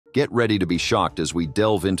Get ready to be shocked as we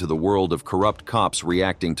delve into the world of corrupt cops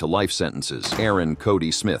reacting to life sentences. Aaron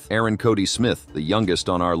Cody Smith. Aaron Cody Smith, the youngest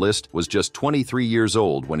on our list, was just 23 years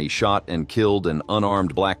old when he shot and killed an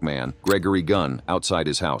unarmed black man, Gregory Gunn, outside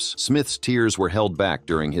his house. Smith's tears were held back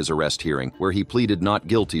during his arrest hearing, where he pleaded not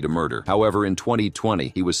guilty to murder. However, in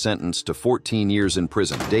 2020, he was sentenced to 14 years in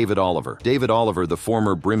prison. David Oliver. David Oliver, the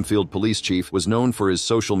former Brimfield police chief, was known for his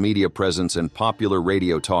social media presence and popular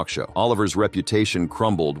radio talk show. Oliver's reputation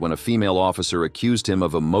crumbled when a female officer accused him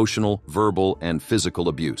of emotional, verbal, and physical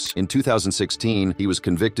abuse. In 2016, he was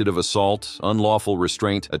convicted of assault, unlawful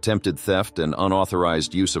restraint, attempted theft, and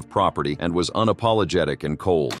unauthorized use of property, and was unapologetic and cold.